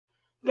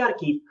Gotta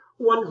keep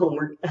one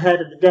homework ahead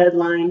of the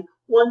deadline,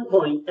 1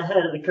 point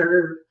ahead of the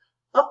curve.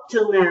 Up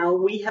till now,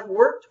 we have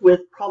worked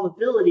with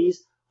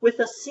probabilities with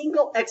a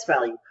single x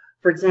value.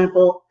 For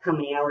example, how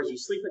many hours you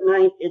sleep at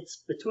night.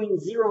 It's between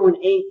 0 and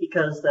 8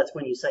 because that's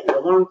when you set your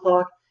alarm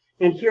clock.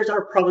 And here's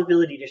our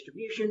probability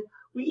distribution.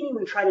 We can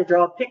even try to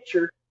draw a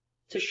picture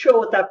to show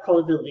what that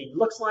probability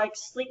looks like.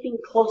 Sleeping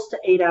close to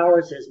 8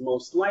 hours is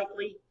most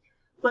likely.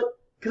 But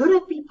could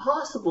it be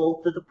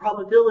possible that the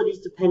probabilities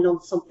depend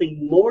on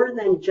something more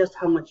than just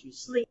how much you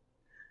sleep?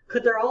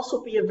 Could there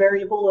also be a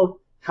variable of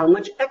how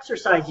much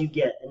exercise you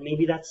get? And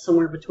maybe that's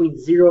somewhere between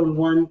 0 and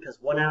 1 because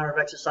 1 hour of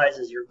exercise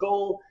is your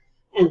goal.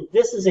 And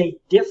this is a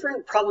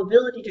different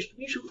probability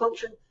distribution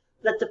function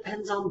that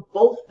depends on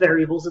both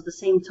variables at the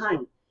same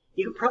time.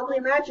 You can probably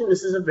imagine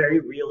this is a very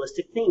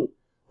realistic thing.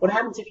 What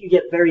happens if you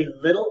get very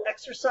little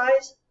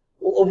exercise?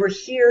 Well, over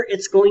here,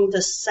 it's going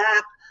to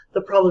sap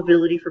the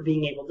probability for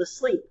being able to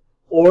sleep.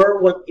 Or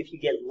what if you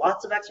get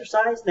lots of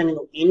exercise, then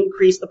it'll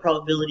increase the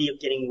probability of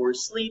getting more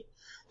sleep.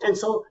 And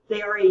so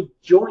they are a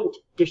joint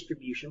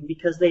distribution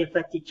because they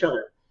affect each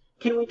other.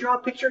 Can we draw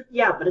a picture?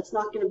 Yeah, but it's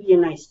not going to be a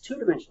nice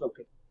two-dimensional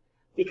picture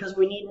because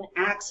we need an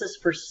axis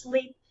for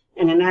sleep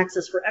and an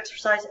axis for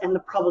exercise, and the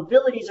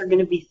probabilities are going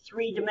to be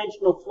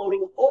three-dimensional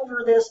floating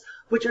over this,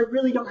 which I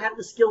really don't have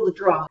the skill to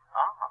draw.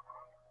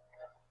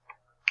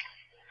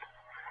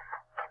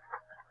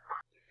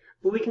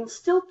 But we can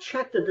still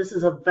check that this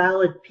is a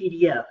valid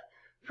PDF.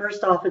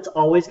 First off, it's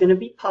always going to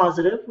be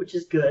positive, which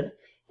is good,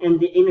 and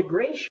the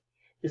integration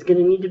is going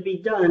to need to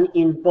be done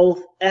in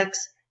both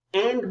x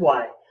and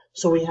y.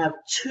 So we have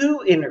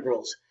two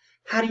integrals.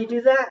 How do you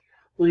do that?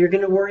 Well, you're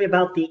going to worry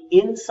about the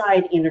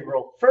inside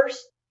integral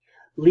first,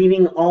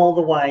 leaving all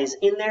the y's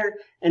in there,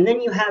 and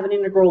then you have an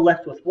integral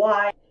left with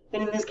y,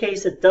 and in this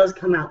case it does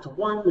come out to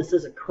 1. This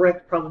is a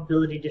correct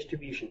probability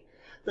distribution.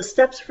 The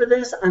steps for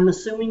this, I'm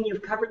assuming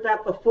you've covered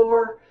that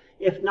before.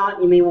 If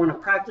not, you may want to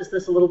practice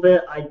this a little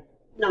bit. I'm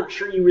not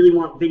sure you really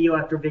want video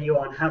after video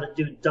on how to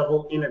do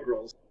double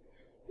integrals.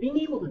 Being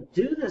able to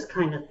do this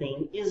kind of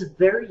thing is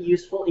very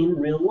useful in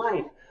real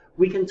life.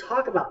 We can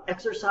talk about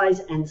exercise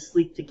and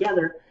sleep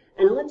together,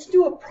 and let's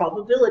do a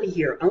probability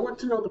here. I want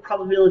to know the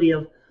probability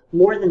of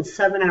more than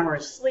 7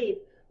 hours sleep,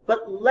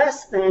 but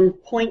less than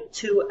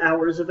 0.2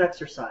 hours of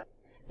exercise.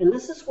 And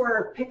this is where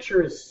our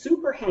picture is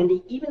super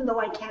handy. Even though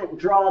I can't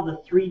draw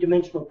the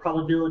three-dimensional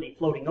probability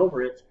floating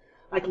over it,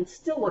 I can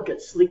still look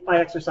at sleep by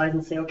exercise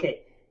and say,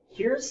 okay,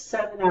 here's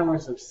 7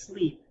 hours of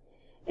sleep,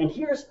 and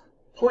here's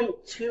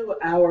 0.2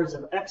 hours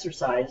of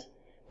exercise.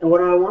 And what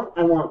do I want?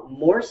 I want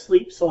more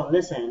sleep, so on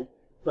this end,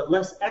 but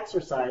less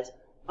exercise.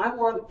 I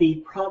want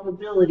the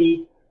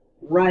probability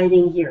right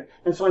in here.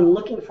 And so I'm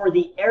looking for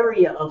the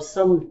area of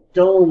some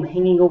dome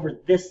hanging over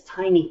this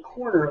tiny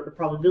corner of the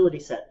probability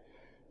set.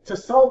 To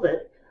solve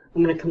it,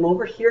 I'm going to come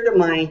over here to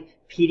my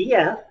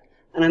PDF,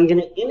 and I'm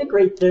going to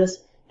integrate this,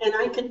 and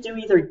I could do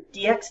either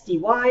dx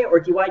dy or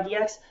dy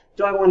dx.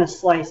 Do I want to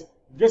slice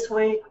this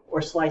way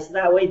or slice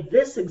that way?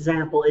 This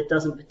example, it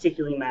doesn't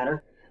particularly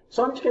matter.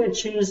 So I'm just going to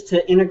choose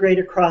to integrate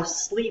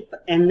across sleep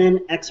and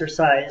then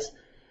exercise.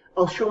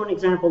 I'll show an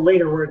example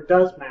later where it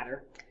does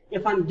matter.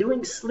 If I'm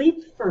doing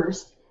sleep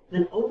first,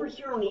 then over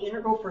here on the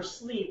integral for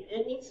sleep,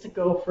 it needs to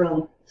go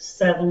from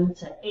 7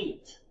 to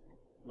 8.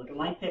 Look at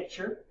my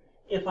picture.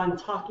 If I'm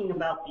talking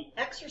about the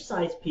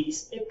exercise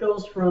piece, it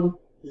goes from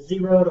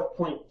 0 to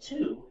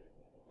 0.2,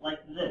 like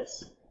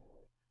this.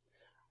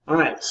 All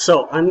right,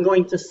 so I'm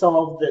going to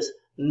solve this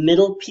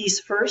middle piece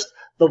first.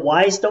 The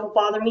y's don't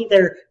bother me.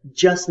 They're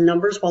just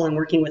numbers while I'm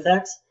working with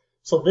x.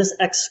 So this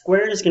x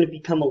squared is going to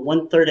become a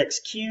 1/3 x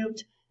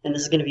cubed, and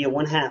this is going to be a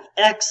 1/2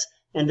 x,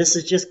 and this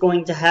is just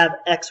going to have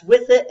x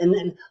with it, and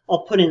then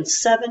I'll put in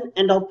 7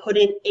 and I'll put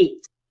in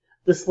 8.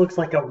 This looks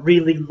like a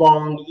really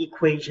long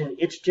equation.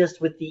 It's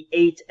just with the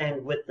 8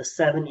 and with the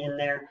 7 in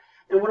there.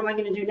 And what am I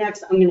going to do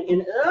next? I'm going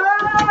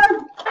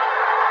to...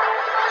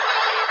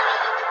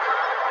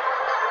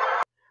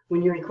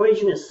 When your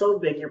equation is so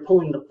big you're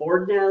pulling the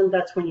board down,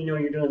 that's when you know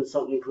you're doing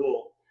something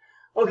cool.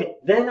 Okay,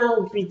 then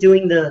I'll be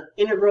doing the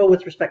integral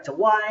with respect to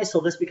y, so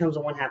this becomes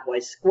a 1/2 y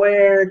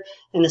squared,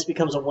 and this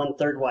becomes a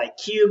 1/3 y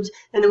cubed,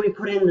 and then we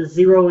put in the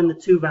 0 and the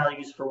 2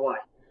 values for y.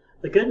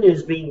 The good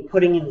news being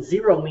putting in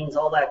 0 means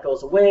all that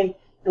goes away,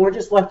 and we're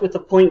just left with the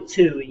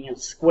 0.2,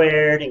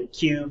 squared and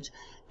cubed.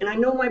 And I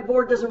know my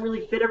board doesn't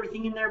really fit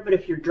everything in there, but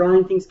if you're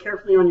drawing things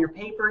carefully on your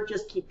paper,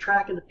 just keep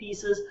track of the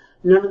pieces.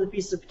 None of the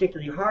pieces are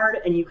particularly hard,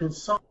 and you can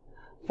solve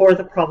for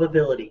the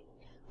probability.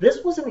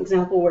 This was an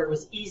example where it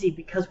was easy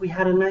because we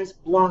had a nice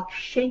block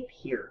shape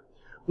here.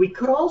 We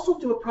could also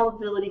do a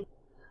probability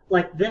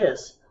like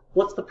this.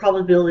 What's the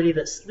probability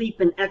that sleep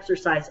and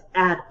exercise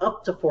add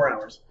up to 4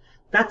 hours?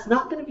 That's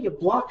not going to be a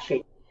block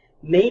shape.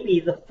 Maybe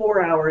the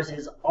 4 hours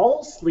is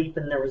all sleep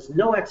and there was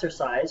no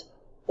exercise,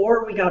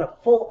 or we got a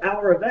full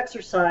hour of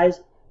exercise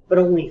but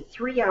only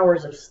 3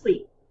 hours of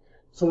sleep.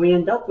 So we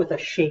end up with a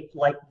shape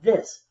like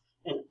this.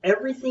 And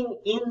everything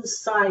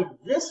inside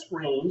this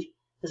range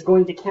is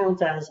going to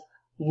count as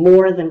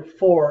more than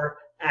 4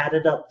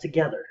 added up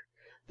together.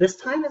 This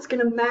time it's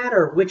going to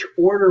matter which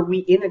order we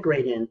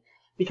integrate in,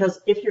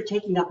 Because if you're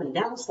taking up and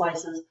down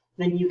slices,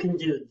 then you can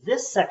do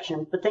this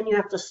section, but then you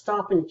have to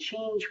stop and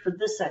change for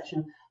this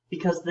section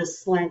because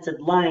this slanted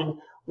line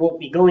won't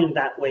be going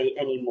that way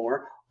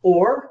anymore.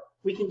 Or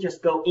we can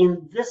just go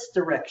in this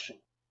direction.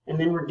 And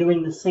then we're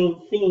doing the same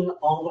thing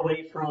all the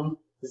way from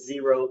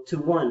 0 to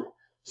 1.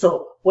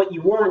 So what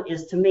you want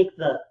is to make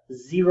the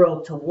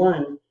 0 to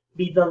 1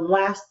 be the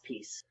last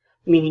piece,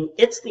 meaning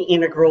it's the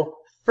integral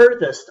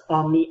furthest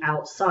on the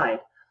outside.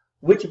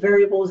 Which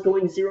variable is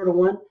going 0 to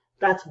 1?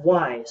 That's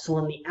y. So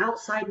on the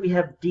outside we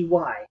have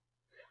dy.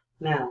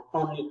 Now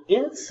on the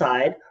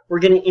inside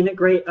we're going to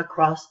integrate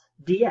across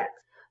dx.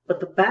 But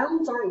the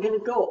bounds aren't going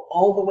to go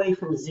all the way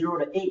from 0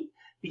 to 8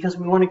 because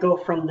we want to go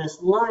from this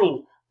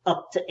line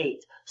up to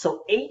 8.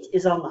 So 8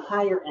 is on the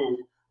higher end,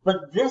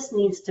 but this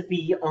needs to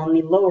be on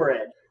the lower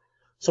end.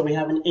 So we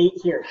have an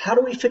 8 here. How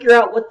do we figure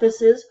out what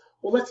this is?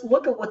 Well, let's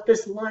look at what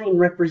this line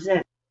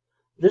represents.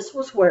 This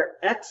was where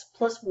x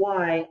plus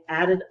y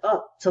added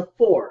up to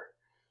 4.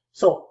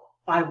 So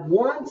I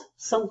want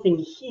something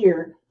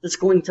here that's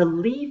going to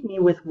leave me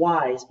with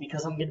y's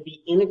because I'm going to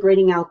be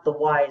integrating out the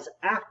y's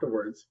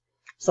afterwards.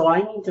 So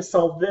I need to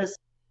solve this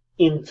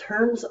in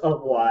terms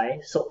of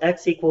y. So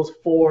x equals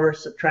 4,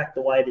 subtract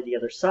the y to the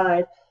other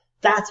side.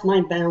 That's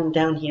my bound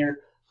down here,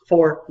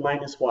 4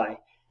 minus y.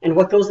 And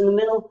what goes in the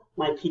middle?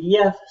 My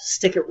PDF,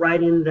 stick it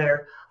right in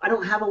there. I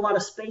don't have a lot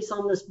of space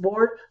on this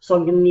board, so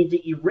I'm going to need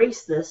to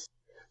erase this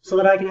so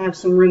that I can have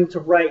some room to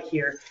write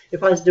here.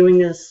 If I was doing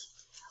this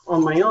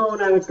on my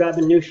own, I would grab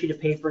a new sheet of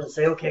paper and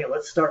say, okay,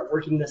 let's start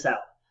working this out.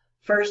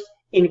 First,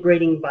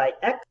 integrating by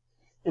x,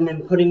 and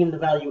then putting in the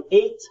value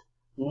 8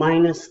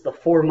 minus the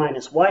 4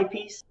 minus y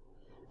piece.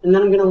 And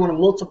then I'm going to want to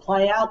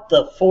multiply out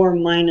the 4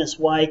 minus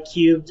y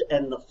cubed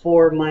and the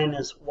 4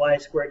 minus y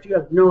squared. You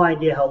have no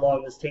idea how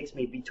long this takes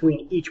me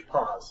between each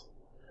pause.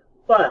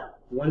 But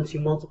once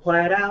you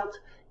multiply it out,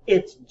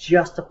 it's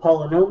just a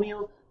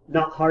polynomial,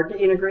 not hard to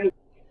integrate.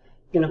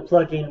 Going to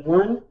plug in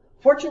 1.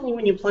 Fortunately,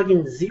 when you plug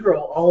in 0,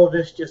 all of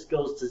this just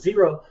goes to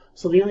 0.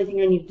 So the only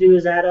thing I need to do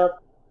is add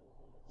up.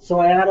 So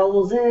I add all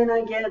those in,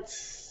 I get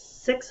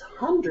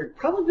 600.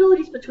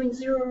 Probabilities between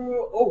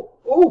 0...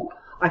 Oh,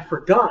 I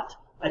forgot.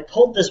 I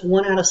pulled this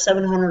 1 out of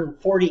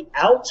 740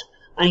 out.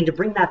 I need to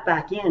bring that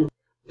back in.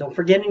 Don't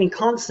forget any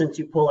constants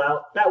you pull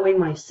out. That way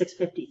my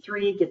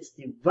 653 gets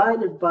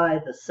divided by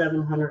the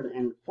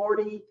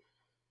 740.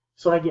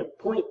 So I get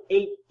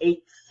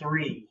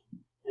 0.883.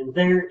 And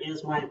there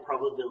is my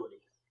probability.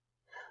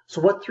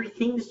 So what 3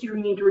 things do you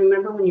need to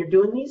remember when you're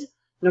doing these?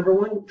 Number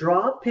 1,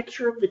 draw a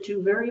picture of the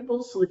 2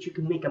 variables so that you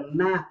can make a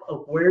map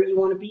of where you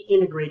want to be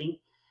integrating,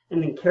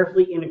 and then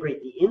carefully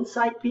integrate the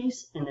inside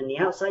piece and then the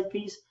outside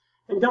piece,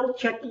 and double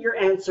check that your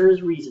answer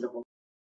is reasonable.